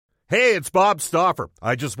Hey, it's Bob Stauffer.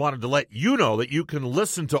 I just wanted to let you know that you can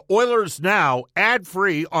listen to Oilers Now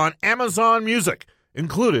ad-free on Amazon Music,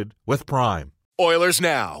 included with Prime. Oilers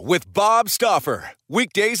Now with Bob Stauffer.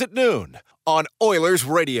 Weekdays at noon on Oilers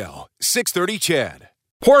Radio, 630 CHED.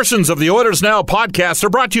 Portions of the Oilers Now podcast are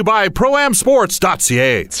brought to you by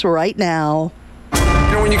ProAmSports.ca. It's right now.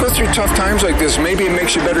 You know, when you go through tough times like this, maybe it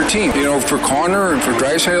makes you a better team. You know, for Connor and for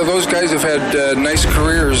Draisaitl, those guys have had nice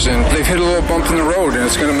careers, and they've hit a little bump in the road, and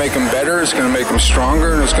it's going to make them better, it's going to make them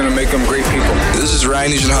stronger, and it's going to make them great people. This is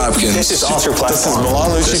Ryan Nugent-Hopkins. This is Oscar Platform. This is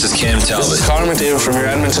Milan Lucic. This is Cam Talbot. This is Connor McDavid from your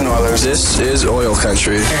Edmonton Oilers. This is Oil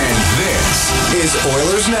Country. And this is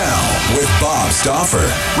Oilers Now with Bob Stauffer.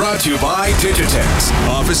 Brought to you by Digitex.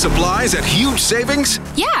 Office supplies at huge savings?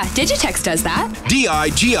 Yeah, Digitex does that.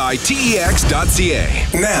 digitex.ca.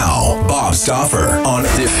 Now, Bob Stauffer on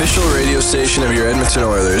the official radio station of your Edmonton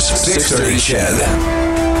Oilers, 630 CHED.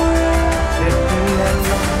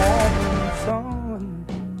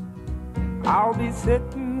 I'll be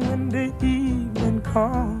sitting when the evening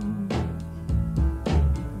comes,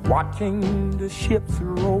 watching the ships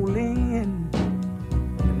roll in,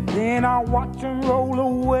 and then I'll watch them roll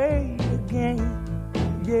away again.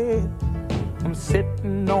 Yeah, I'm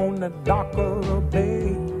sitting on the dock of the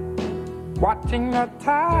bay, watching the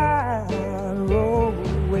tide roll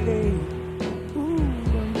away. Ooh,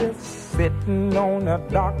 I'm just sitting on the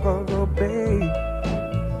dock of the bay,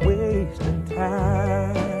 wasting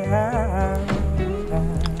time.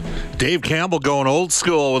 Dave Campbell going old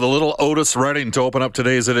school with a little Otis Redding to open up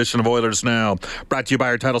today's edition of Oilers Now. Brought to you by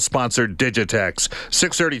our title sponsor, Digitex.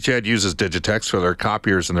 630 CHED uses Digitex for their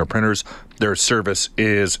copiers and their printers. Their service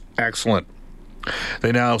is excellent.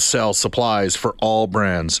 They now sell supplies for all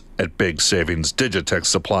brands at big savings.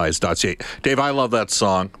 DigitexSupplies.ca. Dave, I love that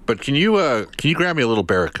song, but can you grab me a little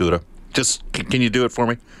Barracuda? Just can you do it for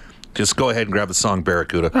me? Just go ahead and grab the song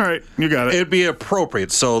Barracuda. All right, you got it. It'd be appropriate.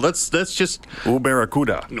 So let's just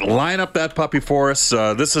Barracuda. Line up that puppy for us.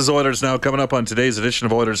 This is Oilers Now. Coming up on today's edition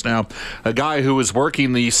of Oilers Now, a guy who was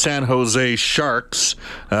working the San Jose Sharks,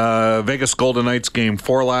 Vegas Golden Knights Game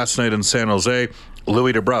 4 last night in San Jose.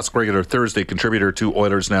 Louis DeBrusk, regular Thursday contributor to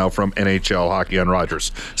Oilers Now from NHL Hockey on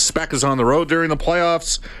Rogers. Spec is on the road during the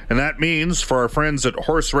playoffs, and that means for our friends at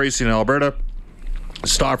Horse Racing Alberta,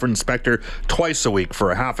 Stauffer and Spector twice a week for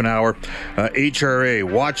a half an hour. HRA,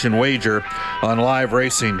 watch and wager on live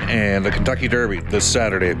racing and the Kentucky Derby this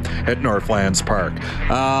Saturday at Northlands Park.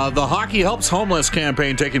 The Hockey Helps Homeless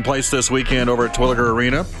campaign taking place this weekend over at Twilliger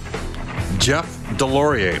Arena. Jeff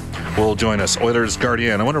Delorier will join us, Oilers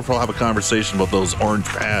Guardian. I wonder if we'll have a conversation about those orange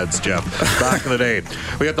pads, Jeff, back in the day.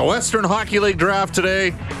 We got the Western Hockey League draft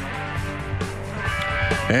today.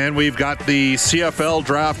 And we've got the CFL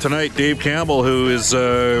draft tonight. Dave Campbell, who is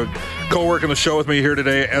co-working the show with me here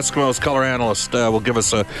today, Eskimos color analyst, will give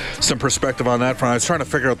us some perspective on that front. I was trying to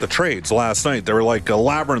figure out the trades last night. They were like a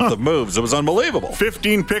labyrinth of moves. It was unbelievable.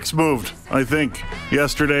 15 picks moved, I think,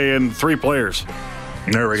 yesterday, and 3 players.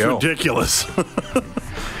 There we go. Ridiculous.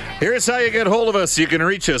 Here's how you get hold of us. You can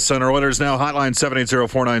reach us on our Oilers Now hotline,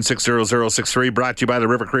 780-496-0063, brought to you by the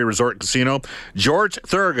River Cree Resort Casino. George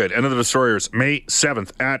Thorogood, End of the Destroyers, May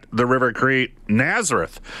 7th at the River Cree.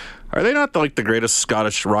 Nazareth. Are they not like the greatest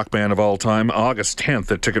Scottish rock band of all time? August 10th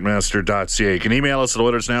at Ticketmaster.ca. You can email us at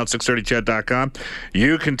OilersNow at 630ched.com.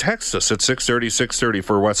 You can text us at 630-630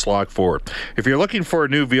 for Westlock Ford. If you're looking for a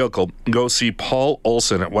new vehicle, go see Paul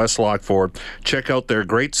Olson at Westlock Ford. Check out their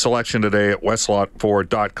great selection today at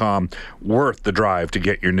westlockford.com. Worth the drive to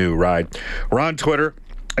get your new ride. We're on Twitter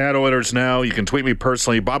at Oilers Now. You can tweet me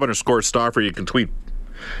personally, Bob_Stauffer. You can tweet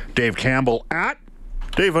Dave Campbell at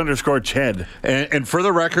Dave_Ched. And for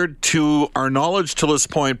the record, to our knowledge to this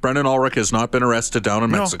point, Brendan Ulrich has not been arrested down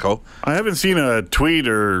in Mexico. I haven't seen a tweet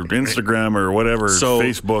or Instagram or whatever,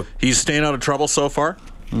 Facebook. He's staying out of trouble so far?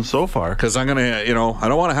 So far. Because I'm going to, I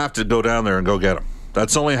don't want to have to go down there and go get him.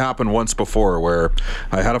 That's only happened once before where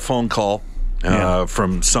I had a phone call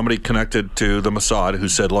from somebody connected to the Mossad who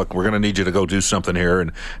said, look, we're going to need you to go do something here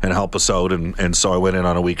and help us out. And so I went in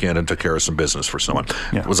on a weekend and took care of some business for someone.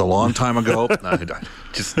 Yeah. It was a long time ago.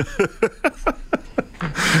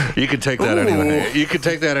 You can take that anyway. You can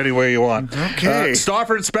take that any way you want. Okay.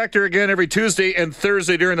 Stauffer and Spector again every Tuesday and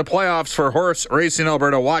Thursday during the playoffs for Horse Racing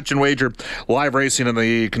Alberta. Watch and wager live racing in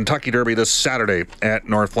the Kentucky Derby this Saturday at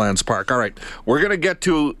Northlands Park. All right, we're going to get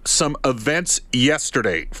to some events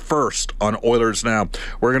yesterday first on Oilers Now.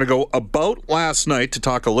 We're going to go about last night to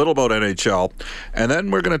talk a little about NHL, and then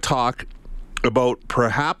we're going to talk about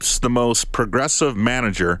perhaps the most progressive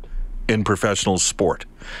manager in professional sport.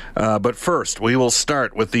 But first, we will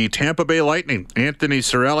start with the Tampa Bay Lightning. Anthony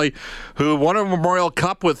Cirelli, who won a Memorial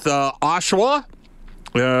Cup with Oshawa.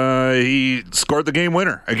 he scored the game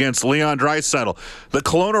winner against Leon Draisaitl. The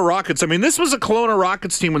Kelowna Rockets, I mean, this was a Kelowna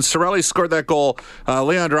Rockets team. When Cirelli scored that goal,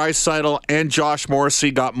 Leon Draisaitl and Josh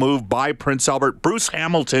Morrissey got moved by Prince Albert. Bruce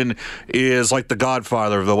Hamilton is like the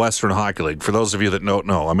godfather of the Western Hockey League, for those of you that don't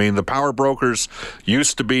know. I mean, the power brokers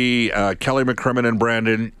used to be Kelly McCrimmon in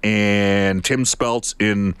Brandon and Tim Speltz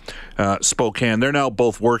in Spokane. They're now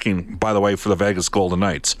both working, by the way, for the Vegas Golden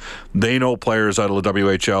Knights. They know players out of the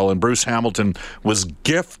WHL, and Bruce Hamilton was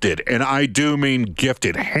gifted, and I do mean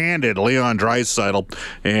gifted, handed Leon Draisaitl,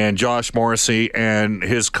 and Josh Morrissey and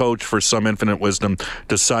his coach, for some infinite wisdom,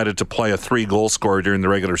 decided to play a 3-goal scorer during the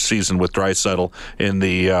regular season with Draisaitl in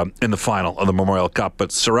the final of the Memorial Cup. But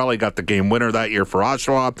Cirelli got the game winner that year for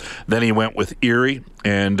Oshawa. Then he went with Erie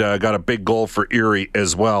and got a big goal for Erie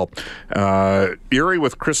as well. Erie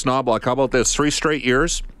with Chris Knobloch, how about this? 3 straight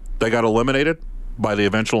years they got eliminated by the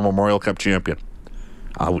eventual Memorial Cup champion.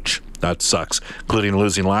 Ouch. That sucks, including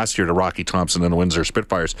losing last year to Rocky Thompson and the Windsor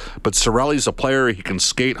Spitfires. But Cirelli's a player. He can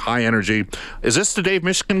skate, high energy. Is this the Dave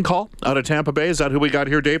Michigan call out of Tampa Bay? Is that who we got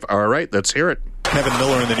here, Dave? All right, let's hear it. Kevin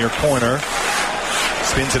Miller in the near corner.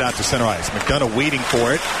 Spins it out to center ice. McDonough waiting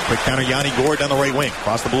for it. Quick counter, Yanni Gourde down the right wing.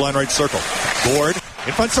 Across the blue line, right circle. Gourde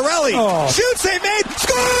in front, Cirelli. Oh. Shoot, save made.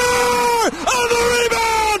 Score! On the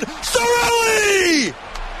rebound! Cirelli!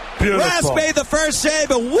 Rask made the first save,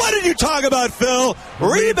 but what did you talk about, Phil?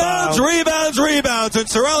 Rebounds. And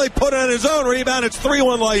Cirelli put on his own rebound. It's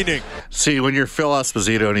 3-1 Lightning. See, when you're Phil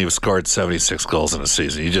Esposito and you've scored 76 goals in a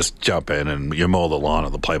season, you just jump in and you mow the lawn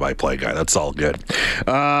of the play-by-play guy. That's all good.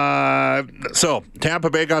 So,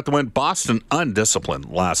 Tampa Bay got the win. Boston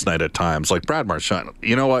undisciplined last night at times. Like Brad Marchand,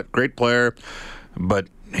 you know what? Great player, but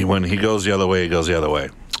when he goes the other way, he goes the other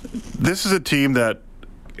way. This is a team that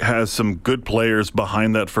has some good players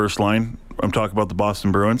behind that first line. I'm talking about the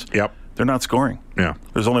Boston Bruins. Yep. They're not scoring. Yeah.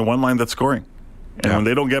 There's only one line that's scoring. And when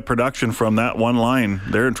they don't get production from that one line,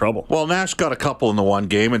 they're in trouble. Well, Nash got a couple in the one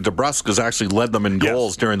game, and DeBrusk has actually led them in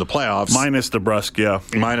goals during the playoffs. Minus DeBrusk, yeah.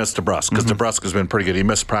 Minus DeBrusk, because DeBrusk has been pretty good. He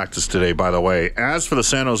missed practice today, by the way. As for the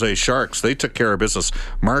San Jose Sharks, they took care of business.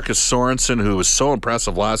 Marcus Sorensen, who was so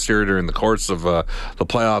impressive last year during the course of the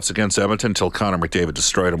playoffs against Edmonton, until Connor McDavid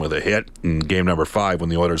destroyed him with a hit in game number 5 when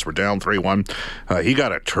the Oilers were down 3-1. He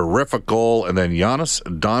got a terrific goal, and then Giannis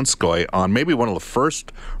Donskoy on maybe one of the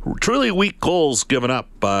first truly weak goals given up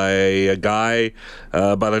by a guy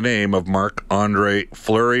by the name of Marc-Andre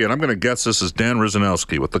Fleury. And I'm going to guess this is Dan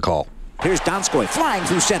Rizanowski with the call. Here's Donskoy flying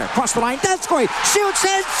through center. Cross the line. Donskoy shoots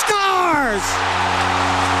and scores!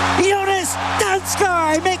 Jonas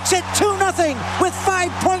Donskoy makes it 2-0 with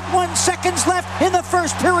 5.1 seconds left in the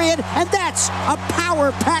first period. And that's a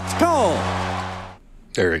power-packed goal.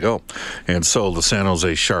 There you go. And so the San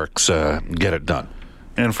Jose Sharks get it done.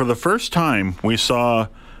 And for the first time, we saw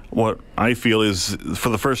what I feel is, for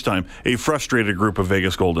the first time, a frustrated group of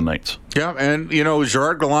Vegas Golden Knights. Yeah, and,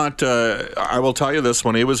 Gerard Gallant, I will tell you this,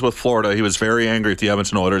 when he was with Florida, he was very angry at the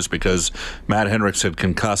Edmonton Oilers because Matt Hendricks had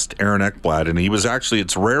concussed Aaron Ekblad, and he was actually,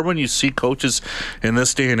 it's rare when you see coaches in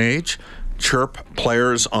this day and age chirp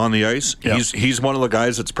players on the ice. Yep. He's one of the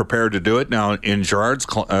guys that's prepared to do it. Now, in Gerard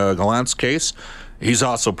Gallant's case, he's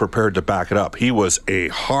also prepared to back it up. He was a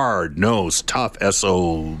hard-nosed, tough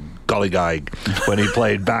S.O. Gully guy when he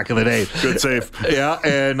played back in the day. Good save. Yeah,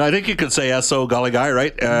 and I think you could say S.O. Gully guy,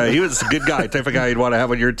 right? He was a good guy, type of guy you'd want to have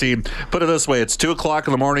on your team. Put it this way, it's 2 o'clock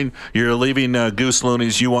in the morning, you're leaving Goose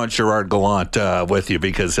Looney's, you want Gerard Gallant with you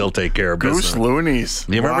because he'll take care of business. Goose Looney's.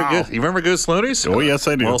 You remember Goose Looney's? Oh, yes,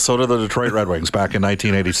 I do. Well, so did the Detroit Red Wings back in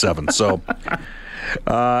 1987. So...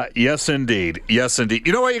 yes, indeed. Yes, indeed.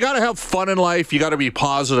 You know what? You got to have fun in life. You got to be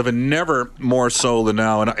positive, and never more so than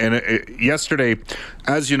now. And yesterday,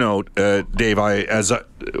 as you know, Dave, as I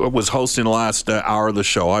was hosting the last hour of the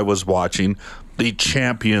show, I was watching the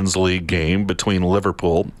Champions League game between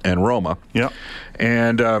Liverpool and Roma. Yeah.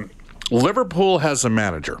 And Liverpool has a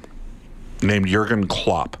manager named Jurgen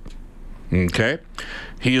Klopp. Okay?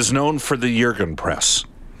 He is known for the Jurgen Press,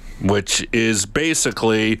 which is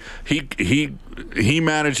basically he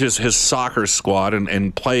manages his soccer squad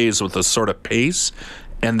and plays with a sort of pace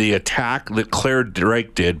and the attack that Claire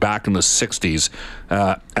Drake did back in the 60s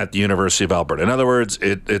at the University of Alberta. In other words,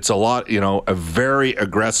 it's a lot, a very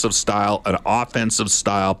aggressive style, an offensive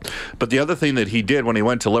style. But the other thing that he did when he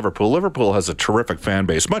went to Liverpool has a terrific fan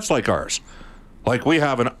base, much like ours. Like, we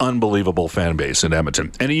have an unbelievable fan base in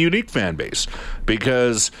Edmonton, and a unique fan base,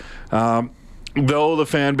 because though the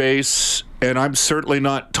fan base, and I'm certainly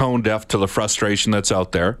not tone deaf to the frustration that's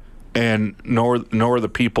out there, and nor the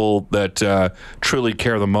people that truly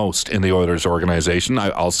care the most in the Oilers organization,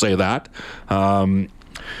 I'll say that.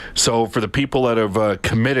 So for the people that have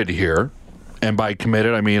committed here and by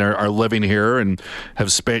committed, I mean are living here and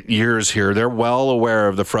have spent years here. They're well aware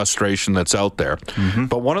of the frustration that's out there.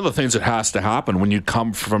 But one of the things that has to happen when you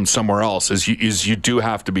come from somewhere else is you do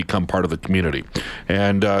have to become part of the community.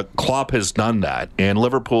 And Klopp has done that. And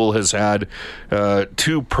Liverpool has had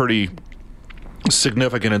two pretty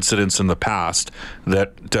significant incidents in the past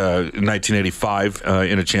that in 1985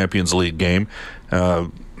 in a Champions League game,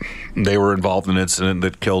 they were involved in an incident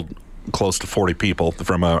that killed close to 40 people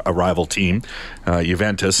from a rival team,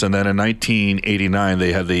 Juventus. And then in 1989,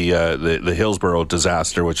 they had the Hillsborough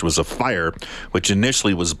disaster, which was a fire, which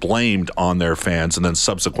initially was blamed on their fans and then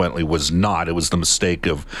subsequently was not. It was the mistake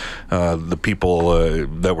of the people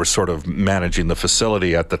that were sort of managing the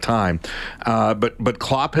facility at the time. But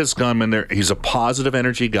Klopp has come in there. He's a positive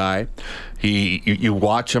energy guy. You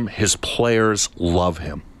watch him, his players love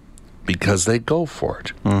him because they go for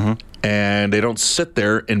it. And they don't sit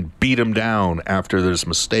there and beat him down after there's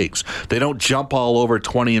mistakes. They don't jump all over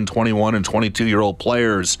 20 and 21 and 22-year-old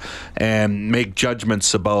players and make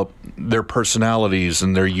judgments about their personalities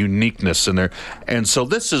and their uniqueness and so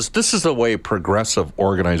this is the way progressive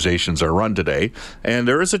organizations are run today. And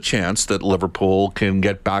there is a chance that Liverpool can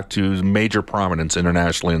get back to major prominence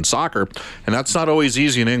internationally in soccer, and that's not always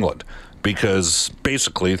easy in England, because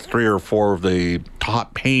basically 3 or 4 of the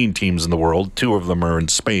top paying teams in the world, 2 of them are in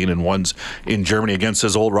Spain and one's in Germany against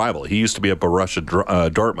his old rival. He used to be at Borussia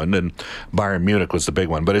Dortmund, and Bayern Munich was the big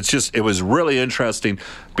one. But it was really interesting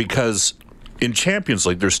because in Champions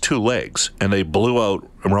League, there's 2 legs, and they blew out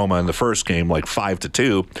Roma in the first game like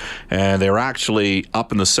 5-2, and they were actually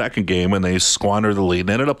up in the second game and they squandered the lead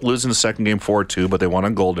and ended up losing the second game 4-2, but they won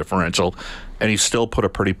on goal differential, and he still put a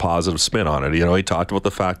pretty positive spin on it. You know, he talked about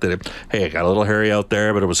the fact that, it got a little hairy out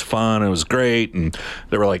there, but it was fun, it was great, and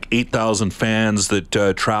there were like 8,000 fans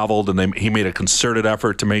that traveled, and he made a concerted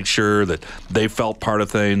effort to make sure that they felt part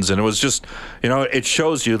of things, and it was just, it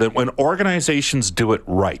shows you that when organizations do it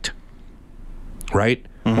right,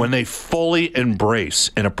 when they fully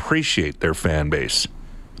embrace and appreciate their fan base,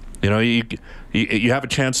 you have a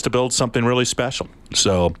chance to build something really special.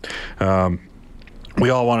 So we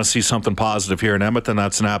all want to see something positive here in Edmonton.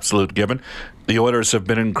 That's an absolute given. The Oilers have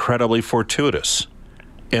been incredibly fortuitous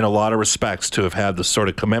in a lot of respects to have had the sort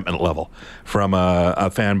of commitment level from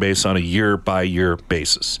a fan base on a year-by-year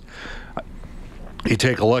basis. You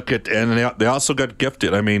take a look at, and they also got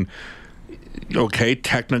gifted. I mean, okay,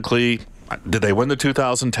 technically, did they win the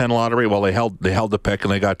 2010 lottery? Well, they held the pick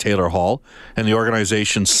and they got Taylor Hall, and the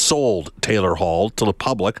organization sold Taylor Hall to the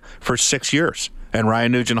public for 6 years. And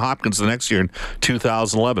Ryan Nugent-Hopkins the next year in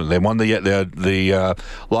 2011. They won the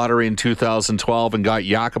lottery in 2012 and got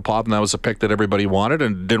Yakupov, and that was a pick that everybody wanted,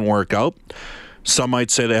 and it didn't work out. Some might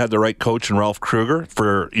say they had the right coach in Ralph Kruger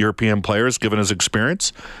for European players, given his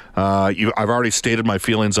experience. I've already stated my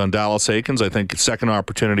feelings on Dallas Aikens. I think second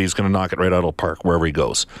opportunity is going to knock it right out of the park wherever he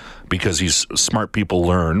goes, because smart people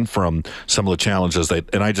learn from some of the challenges.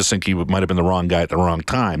 And I just think he might have been the wrong guy at the wrong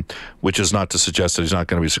time, which is not to suggest that he's not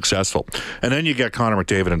going to be successful. And then you get Connor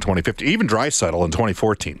McDavid in 2015, even Draisaitl in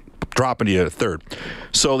 2014, dropping you at third.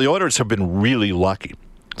 So the Oilers have been really lucky.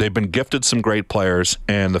 They've been gifted some great players,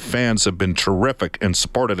 and the fans have been terrific and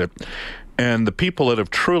supported it. And the people that have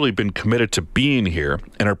truly been committed to being here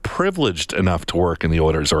and are privileged enough to work in the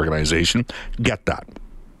Oilers organization get that.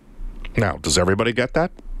 Now, does everybody get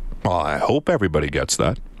that? Well, I hope everybody gets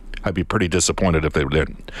that. I'd be pretty disappointed if they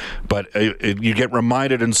didn't. But you get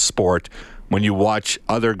reminded in sport when you watch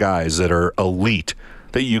other guys that are elite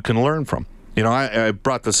that you can learn from. I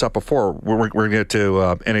brought this up before. We're going to get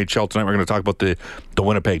to NHL tonight. We're going to talk about the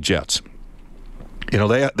Winnipeg Jets.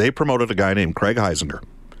 They promoted a guy named Craig Heisinger.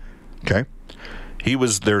 Okay? He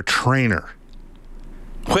was their trainer,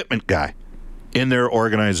 equipment guy in their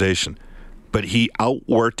organization. But he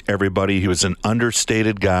outworked everybody. He was an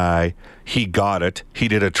understated guy. He got it. He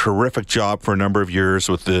did a terrific job for a number of years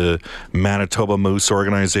with the Manitoba Moose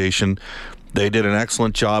organization. They did an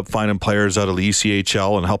excellent job finding players out of the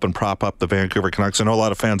ECHL and helping prop up the Vancouver Canucks. I know a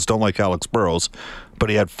lot of fans don't like Alex Burrows, but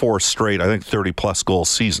he had 4 straight, I think, 30-plus goal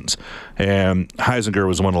seasons. And Heisinger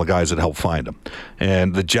was one of the guys that helped find him.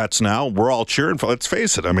 And the Jets now, we're all cheering for, let's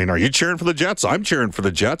face it. I mean, are you cheering for the Jets? I'm cheering for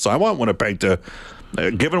the Jets. I want Winnipeg to...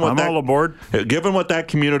 Given what all aboard. Given what that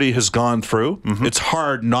community has gone through, it's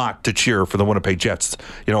hard not to cheer for the Winnipeg Jets.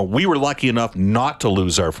 We were lucky enough not to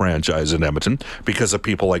lose our franchise in Edmonton because of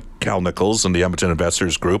people like Cal Nichols and the Edmonton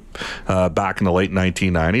Investors Group back in the late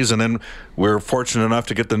 1990s. And then We're fortunate enough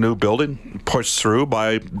to get the new building pushed through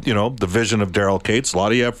by, the vision of Daryl Cates. A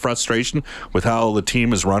lot of you have frustration with how the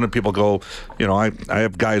team is run, and people go, I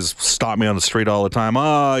have guys stop me on the street all the time.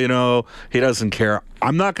 He doesn't care.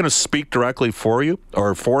 I'm not going to speak directly for you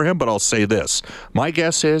or for him, but I'll say this. My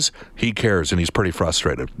guess is he cares, and he's pretty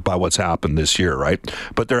frustrated by what's happened this year, right?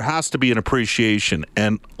 But there has to be an appreciation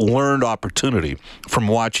and learned opportunity from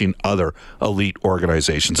watching other elite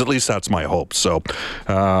organizations. At least that's my hope. So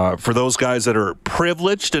for those guys that are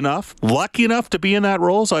privileged enough, lucky enough to be in that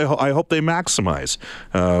roles, I hope they maximize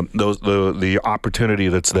the opportunity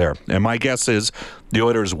that's there. And my guess is the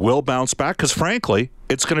Oilers will bounce back because, frankly,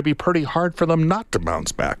 it's going to be pretty hard for them not to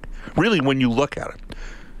bounce back. Really, when you look at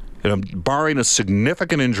it, barring a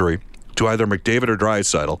significant injury to either McDavid or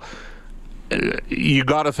Draisaitl, you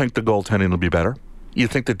got to think the goaltending will be better. You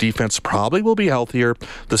think the defense probably will be healthier.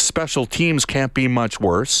 The special teams can't be much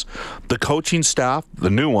worse. The coaching staff, the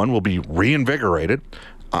new one, will be reinvigorated.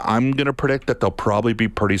 I'm going to predict that they'll probably be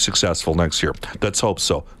pretty successful next year. Let's hope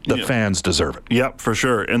so. The fans deserve it. Yep, for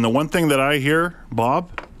sure. And the one thing that I hear, Bob,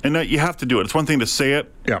 and you have to do it. It's one thing to say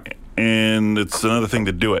it, and it's another thing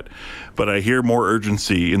to do it. But I hear more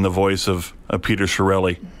urgency in the voice of Peter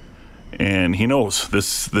Chiarelli, and he knows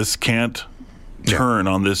this can't turn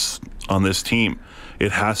on this team.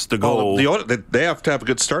 It has to go. They have to have a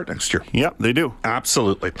good start next year. Yep, they do.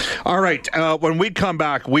 Absolutely. All right. When we come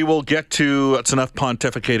back, we will get to, it's enough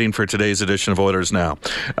pontificating for today's edition of Oilers Now.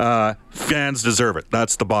 Fans deserve it.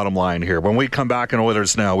 That's the bottom line here. When we come back in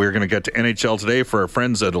Oilers Now, we're going to get to NHL Today for our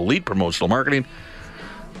friends at Elite Promotional Marketing.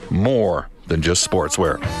 More than just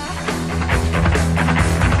sportswear.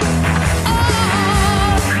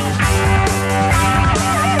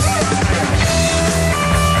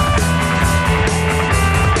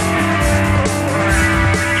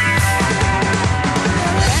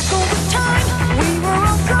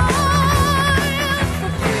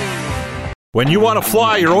 When you want to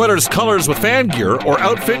fly your Oilers colors with fan gear or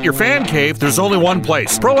outfit your fan cave, there's only one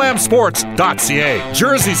place. ProAmSports.ca.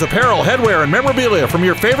 Jerseys, apparel, headwear, and memorabilia from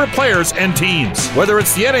your favorite players and teams. Whether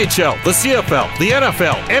it's the NHL, the CFL, the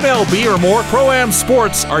NFL, MLB, or more, Pro-Am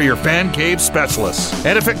Sports are your fan cave specialists.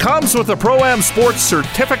 And if it comes with a Pro-Am Sports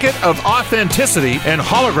Certificate of Authenticity and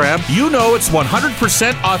hologram, you know it's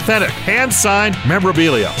 100% authentic, hand-signed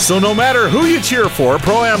memorabilia. So no matter who you cheer for,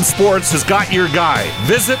 Pro-Am Sports has got your guy.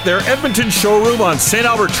 Visit their Edmonton showroom on St.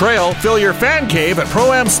 Albert Trail. Fill your fan cave at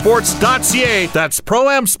ProAmSports.ca. That's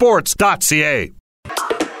ProAmSports.ca.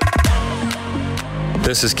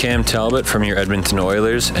 This is Cam Talbot from your Edmonton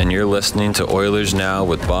Oilers, and you're listening to Oilers Now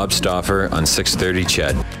with Bob Stauffer on 630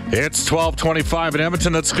 CHED. It's 12:25 in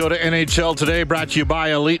Edmonton. Let's go to NHL Today, brought to you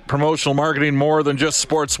by Elite Promotional Marketing, more than just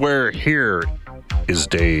sportswear. Here is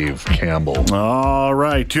Dave Campbell. All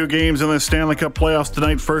right, 2 games in the Stanley Cup playoffs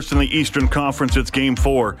tonight. First in the Eastern Conference, it's Game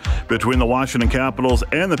 4 between the Washington Capitals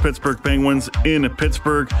and the Pittsburgh Penguins in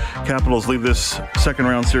Pittsburgh. Capitals lead this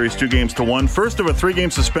second-round series 2-1. First of a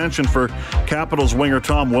 3-game suspension for Capitals winger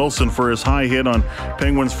Tom Wilson for his high hit on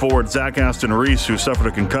Penguins forward Zach Aston Reese, who suffered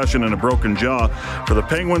a concussion and a broken jaw. For the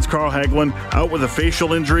Penguins, Carl Hagelin out with a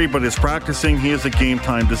facial injury, but is practicing. He is a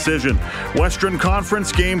game-time decision. Western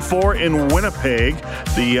Conference Game 4 in Winnipeg.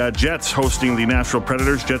 The Jets hosting the Nashville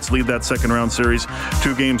Predators. Jets lead that second-round series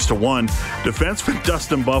 2-1. Defenseman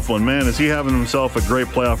Dustin Byfuglien, man, is he having himself a great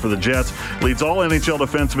playoff for the Jets. Leads all NHL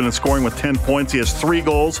defensemen in scoring with 10 points. He has 3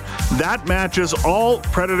 goals. That matches all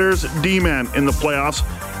Predators D-men in the playoffs.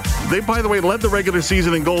 They, by the way, led the regular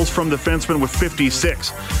season in goals from defensemen with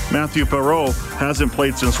 56. Matthew Perreault hasn't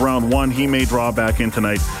played since round 1. He may draw back in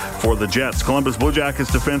tonight for the Jets. Columbus Blue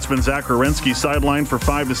Jackets defenseman Zach Werenski sidelined for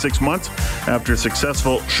 5 to 6 months after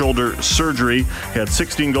successful shoulder surgery. He had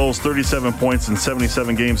 16 goals, 37 points in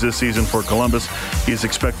 77 games this season for Columbus. He's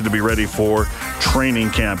expected to be ready for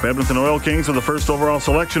training camp. Edmonton Oil Kings with the first overall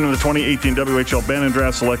selection in the 2018 WHL Bantam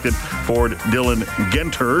Draft selected forward Dylan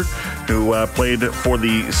Genter, who played for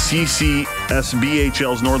the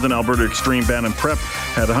CCSBHL's Northern Alberta Extreme Bantam Prep,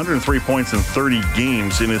 had 103 points in 30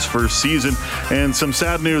 games in his first season. And some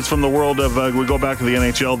sad news from the world of, we go back to the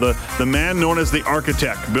NHL, the man known as the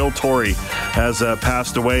Architect, Bill Torrey, has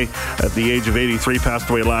passed away at the age of 83, passed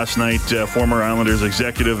away last night. Former Islanders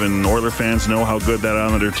executive, and Oiler fans know how good that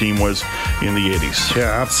Islander team was in the 80s.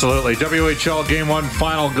 Yeah, absolutely. WHL Game 1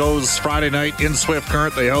 final goes Friday night in Swift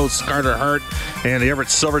Current. They host Carter Hart and the Everett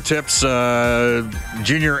Silvertips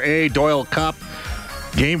Junior A Doyle Cup.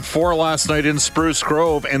 Game 4 last night in Spruce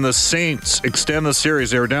Grove, and the Saints extend the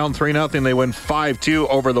series. They were down 3-0. They win 5-2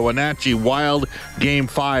 over the Wenatchee Wild. Game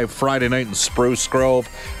 5 Friday night in Spruce Grove.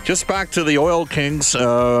 Just back to the Oil Kings.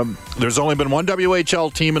 There's only been one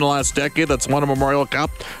WHL team in the last decade that's won a Memorial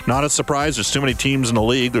Cup. Not a surprise. There's too many teams in the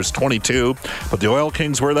league. There's 22. But the Oil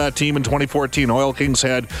Kings were that team in 2014. Oil Kings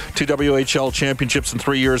had 2 WHL championships in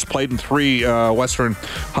 3 years, played in 3 Western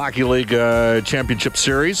Hockey League championship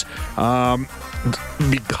series.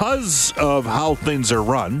 Because of how things are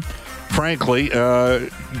run, frankly,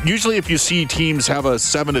 usually if you see teams have a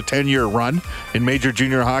 7 to 10 year run in major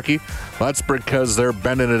junior hockey, that's because they're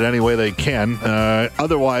bending it any way they can.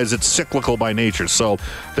 Otherwise, it's cyclical by nature. So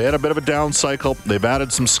they had a bit of a down cycle. They've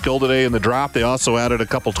added some skill today in the draft. They also added a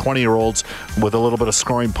couple 20-year-olds with a little bit of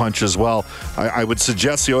scoring punch as well. I would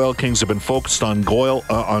suggest the Oil Kings have been focused on goal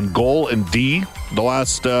and D the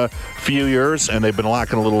last few years, and they've been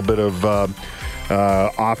lacking a little bit of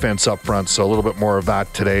offense up front, so a little bit more of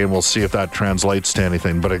that today, and we'll see if that translates to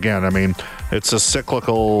anything. But again, I mean, it's a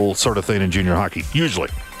cyclical sort of thing in junior hockey, usually.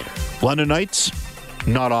 London Knights,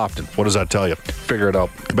 not often. What does that tell you? Figure it out.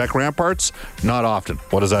 Quebec Ramparts, not often.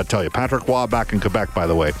 What does that tell you? Patrick Waugh back in Quebec, by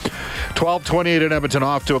the way. 12:28 in Edmonton,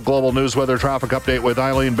 off to a global news weather traffic update with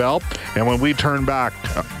Eileen Bell. And when we turn back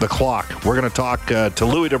the clock, we're going to talk to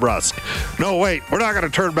Louis DeBrusk. No, wait, we're not going to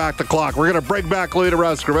turn back the clock. We're going to bring back Louis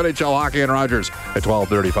DeBrusk from NHL Hockey and Rogers at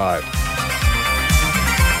 12:35.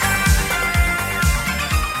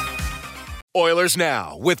 Oilers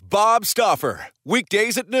Now with Bob Stauffer.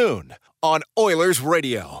 Weekdays at noon on Oilers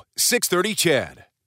Radio, 630 CHED.